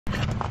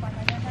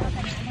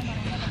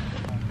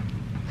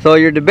So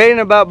you're debating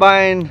about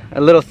buying a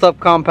little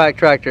subcompact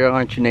tractor,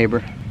 aren't you,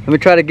 neighbor? Let me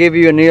try to give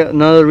you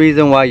another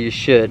reason why you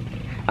should.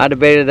 I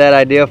debated that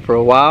idea for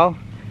a while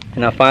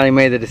and I finally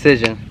made the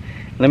decision.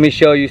 Let me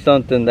show you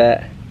something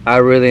that I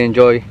really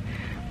enjoy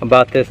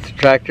about this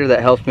tractor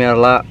that helps me out a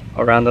lot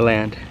around the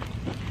land.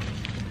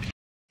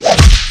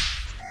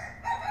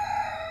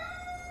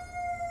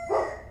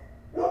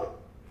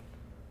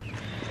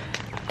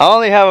 I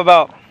only have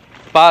about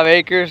 5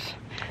 acres,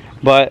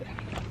 but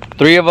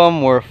 3 of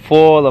them were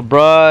full of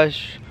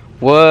brush,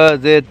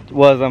 woods. It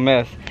was a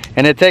mess.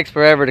 And it takes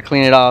forever to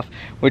clean it off.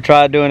 We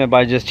tried doing it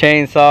by just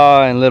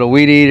chainsaw and little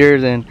weed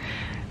eaters and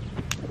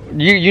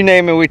you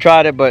name it, we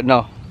tried it, but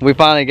no. We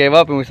finally gave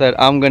up and we said,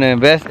 I'm gonna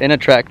invest in a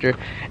tractor,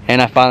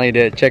 and I finally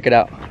did. Check it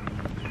out.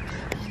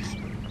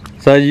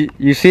 So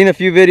you've seen a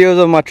few videos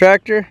of my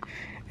tractor,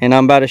 and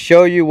I'm about to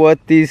show you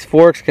what these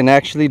forks can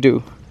actually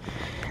do.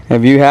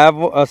 If you have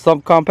a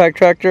subcompact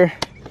tractor,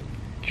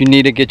 you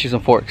need to get you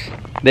some forks.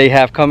 They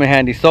have come in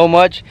handy so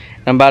much.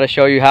 I'm about to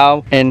show you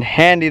how in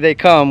handy they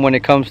come when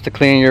it comes to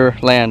cleaning your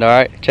land. All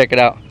right, check it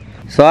out.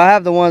 So I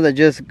have the ones that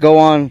just go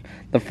on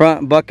the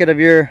front bucket of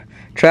your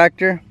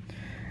tractor.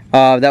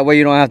 That way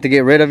you don't have to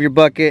get rid of your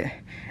bucket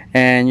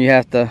and you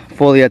have to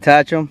fully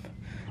attach them.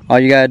 All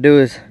you gotta do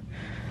is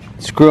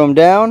screw them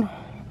down,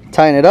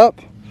 tighten it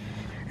up,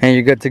 and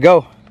you're good to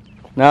go.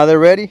 Now they're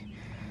ready.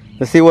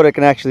 Let's see what it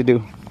can actually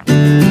do.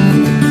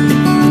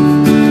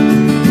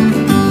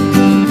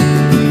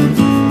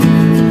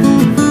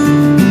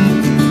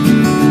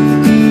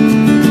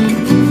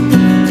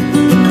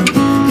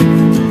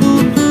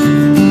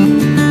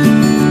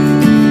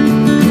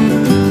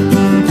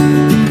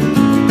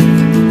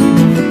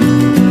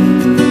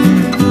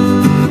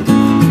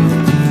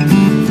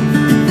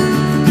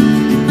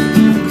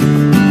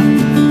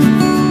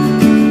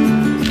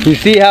 You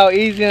see how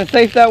easy and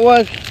safe that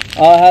was?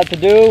 All I had to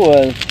do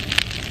was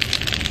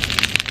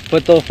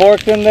put those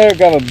forks in there,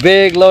 grab a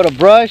big load of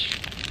brush,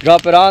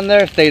 drop it on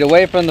there, stayed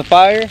away from the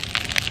fire,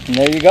 and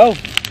there you go.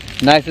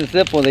 Nice and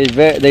simple.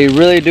 They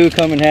really do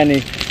come in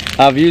handy.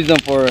 I've used them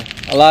for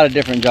a lot of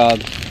different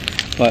jobs,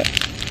 but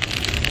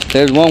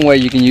there's one way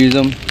you can use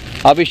them.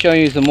 I'll be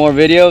showing you some more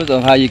videos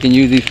of how you can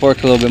use these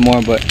forks a little bit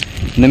more, but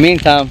in the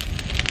meantime,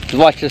 just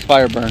watch this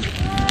fire burn.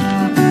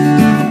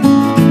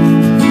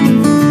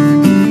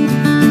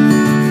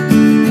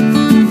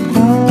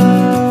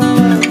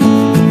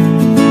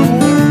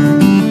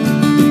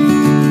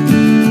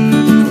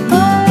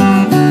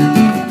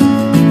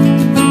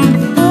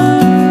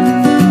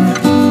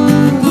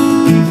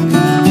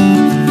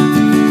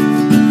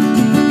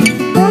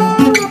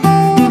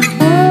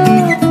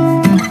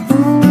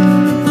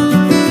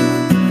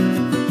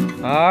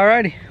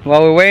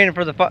 While we're waiting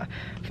for the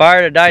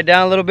fire to die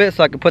down a little bit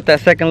so I can put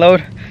that second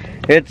load,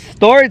 it's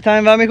story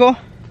time, ¿va, mijo?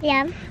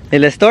 Yeah.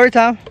 It's story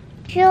time.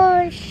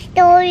 Sure,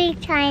 story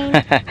time.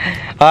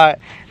 Alright,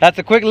 that's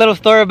a quick little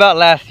story about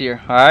last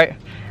year. Alright,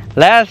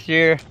 last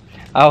year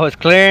I was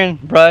clearing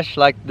brush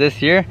like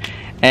this year,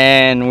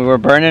 and we were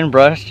burning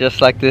brush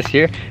just like this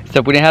year,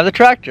 except we didn't have the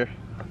tractor.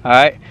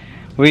 Alright,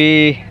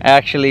 we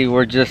actually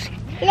were just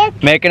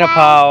making a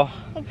pile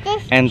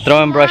and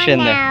throwing brush in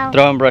there.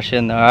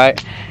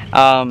 Alright.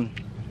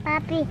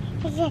 Papi,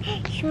 is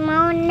it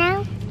small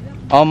now?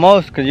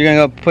 Almost, because you're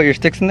going to go put your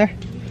sticks in there?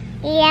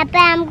 Yeah, but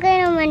I'm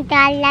going to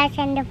montar that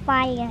in the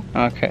fire.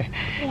 Okay.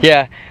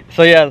 Yeah.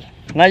 So, yeah.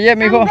 Not yet,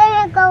 mijo?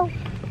 I'm going to go.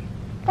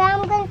 But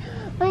I'm going to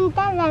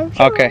montar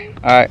that. Okay.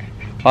 Alright.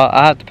 Well,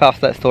 I have to pass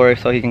that story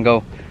so he can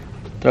go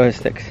throw his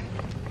sticks.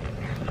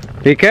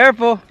 Be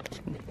careful.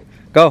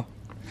 Go.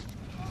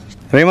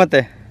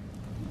 Rímate.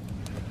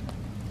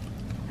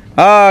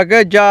 Ah,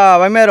 good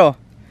job. Ahí mero.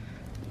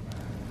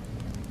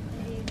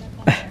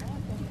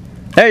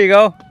 There you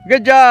go.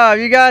 Good job.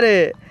 You got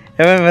it.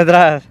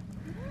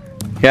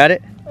 Got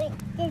it? Wait,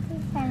 this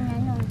is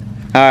another.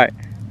 Alright.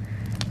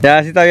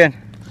 Yeah, así está bien.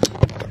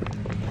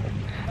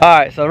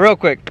 Alright, so real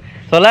quick.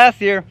 So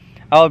last year,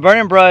 I was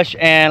burning brush,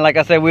 and like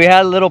I said, we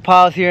had little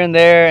piles here and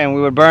there, and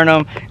we would burn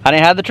them. I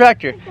didn't have the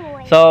tractor.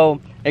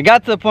 So it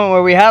got to the point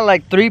where we had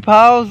like 3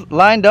 piles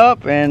lined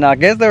up, and I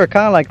guess they were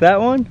kind of like that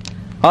one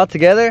all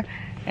together.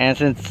 And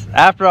since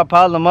after I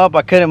piled them up,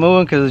 I couldn't move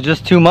them because it was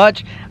just too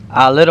much,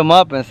 I lit them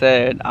up and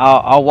said,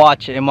 I'll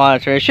watch it and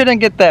monitor. It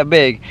shouldn't get that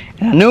big.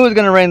 And I knew it was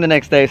going to rain the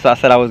next day, so I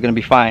said I was going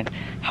to be fine.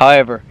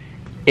 However,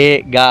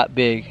 it got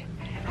big.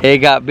 It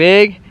got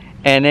big,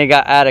 and it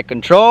got out of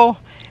control.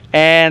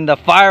 And the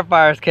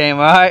firefighters came,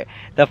 all right?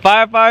 The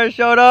firefighters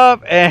showed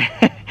up, and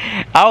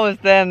I was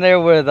standing there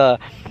with a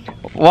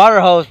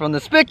water hose from the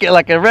spigot,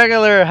 like a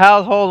regular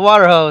household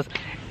water hose,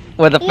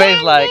 with a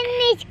face like...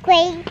 It's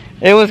crazy.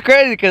 It was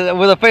crazy, because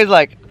with a face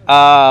like...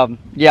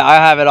 yeah, I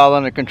have it all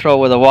under control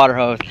with a water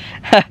hose.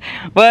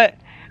 But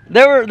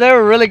they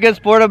were really good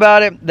sport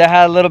about it. They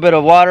had a little bit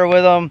of water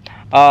with them.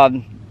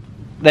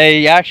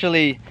 They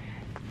actually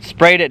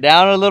sprayed it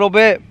down a little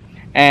bit,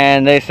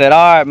 and they said,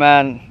 all right,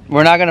 man,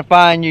 we're not gonna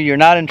fine you, you're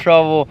not in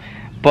trouble,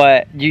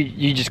 but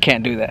you just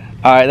can't do that.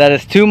 All right, that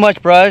is too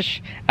much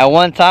brush at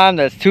one time.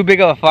 That's too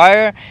big of a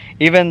fire.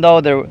 Even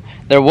though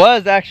there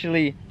was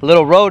actually a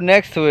little road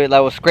next to it that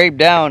was scraped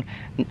down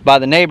by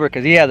the neighbor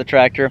because he had the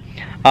tractor,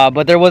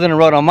 but there wasn't a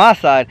road on my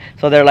side.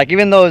 So they're like,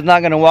 even though it's not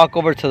going to walk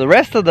over to the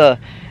rest of the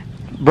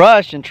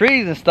brush and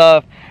trees and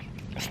stuff,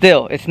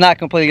 still it's not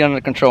completely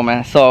under control,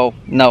 man. So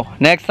no,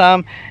 next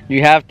time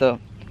you have to,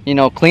 you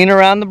know, clean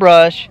around the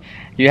brush.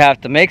 You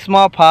have to make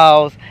small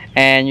piles,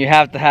 and you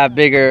have to have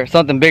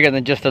something bigger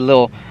than just a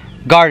little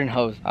garden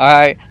hose. All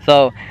right,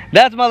 so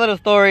that's my little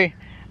story.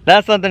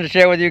 That's something to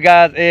share with you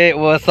guys. It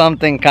was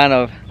something kind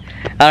of,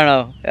 I don't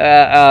know,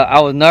 I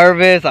was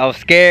nervous, I was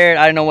scared,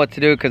 I didn't know what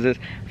to do because this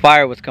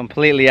fire was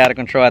completely out of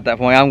control at that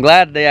point. I'm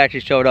glad they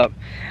actually showed up,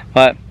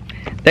 but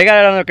they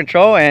got it under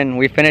control and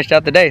we finished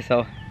out the day.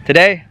 So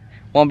today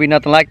won't be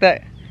nothing like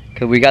that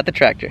because we got the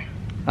tractor.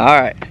 All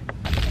right,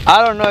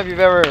 I don't know if you've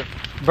ever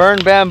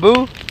burned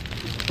bamboo,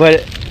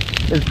 but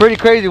it's pretty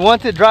crazy.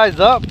 Once it dries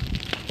up,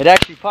 it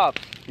actually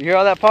pops. You hear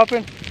all that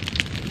popping?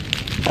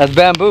 That's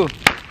bamboo.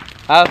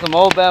 I have some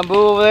old bamboo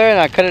over there and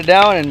I cut it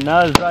down and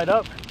now it's dried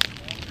up.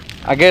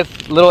 I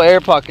guess little air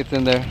pockets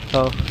in there,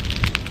 so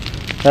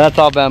that's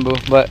all bamboo.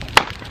 But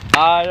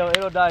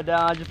it'll die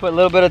down. I just put a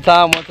little bit of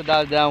time. Once it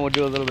dies down, we'll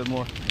do a little bit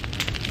more.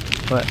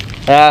 But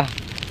yeah,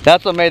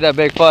 that's what made that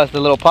big fuss. The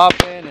little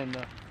popping and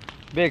the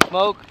big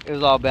smoke, it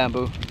was all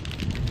bamboo.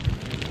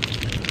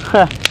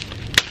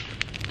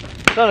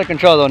 It's under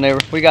control though, neighbor.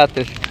 We got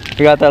this.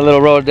 We got that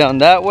little road down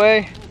that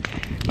way,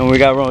 and we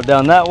got road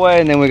down that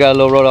way, and then we got a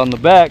little road on the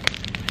back.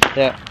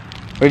 Yeah.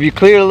 If you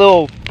clear a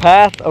little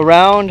path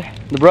around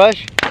the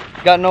brush,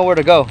 you got nowhere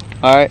to go.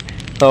 All right.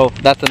 So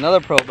that's another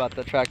pro about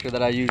the tractor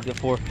that I used it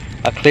for.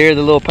 I cleared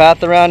the little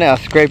path around it. I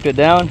scraped it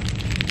down.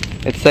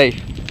 It's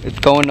safe. It's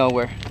going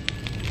nowhere.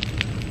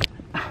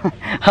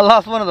 I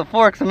lost one of the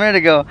forks a minute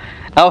ago.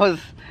 I was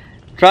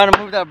trying to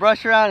move that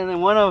brush around, and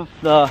then one of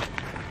the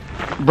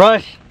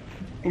brush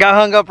got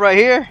hung up right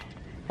here.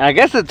 And I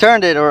guess it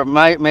turned it, or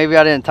maybe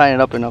I didn't tighten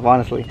it up enough,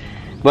 honestly.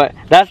 But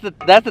that's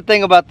the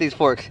thing about these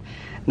forks.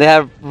 They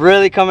have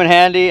really come in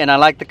handy, and I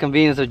like the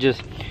convenience of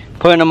just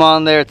putting them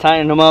on there,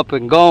 tightening them up,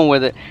 and going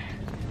with it.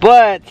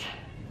 But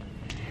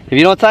if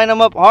you don't tighten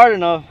them up hard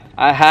enough,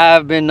 I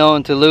have been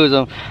known to lose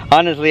them.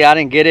 Honestly, I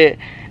didn't get it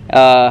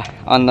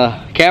on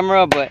the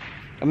camera, but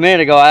a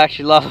minute ago I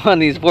actually lost one of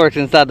these forks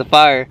inside the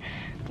fire.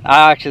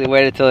 I actually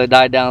waited till it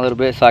died down a little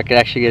bit so I could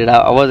actually get it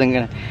out. I wasn't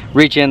gonna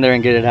reach in there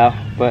and get it out,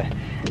 but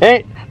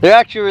hey, they're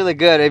actually really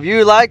good. If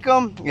you like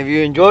them, if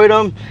you enjoyed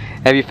them,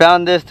 if you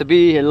found this to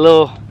be a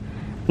little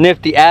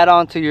nifty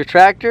add-on to your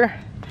tractor,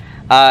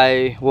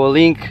 I will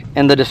link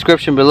in the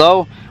description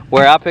below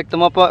where I picked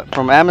them up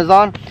from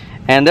Amazon,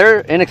 and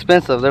they're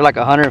inexpensive. They're like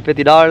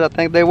 $150, I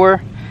think they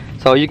were.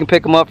 So you can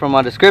pick them up from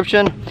my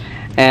description.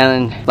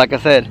 And like I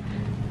said,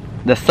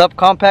 the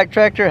Subcompact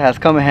tractor has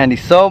come in handy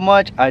so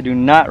much. I do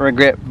not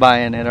regret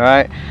buying it. All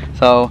right,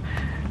 so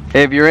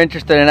if you're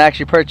interested in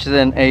actually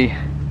purchasing a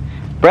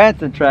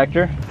Branson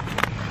tractor,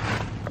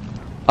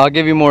 I'll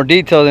give you more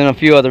details in a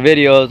few other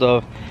videos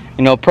of,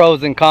 you know,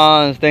 pros and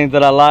cons, things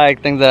that I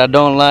like, things that I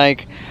don't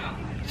like.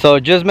 So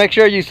just make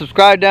sure you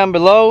subscribe down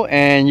below,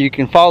 and you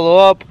can follow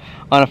up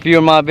on a few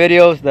of my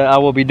videos that I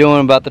will be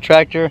doing about the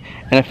tractor,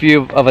 and a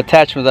few of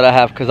attachments that I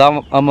have, because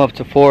I'm up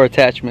to 4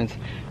 attachments.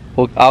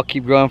 I'll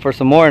keep growing for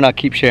some more, and I'll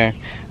keep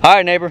sharing. All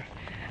right, neighbor,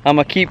 I'm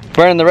gonna keep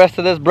burning the rest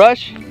of this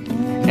brush,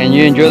 and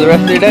you enjoy the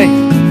rest of your day.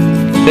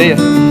 See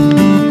ya.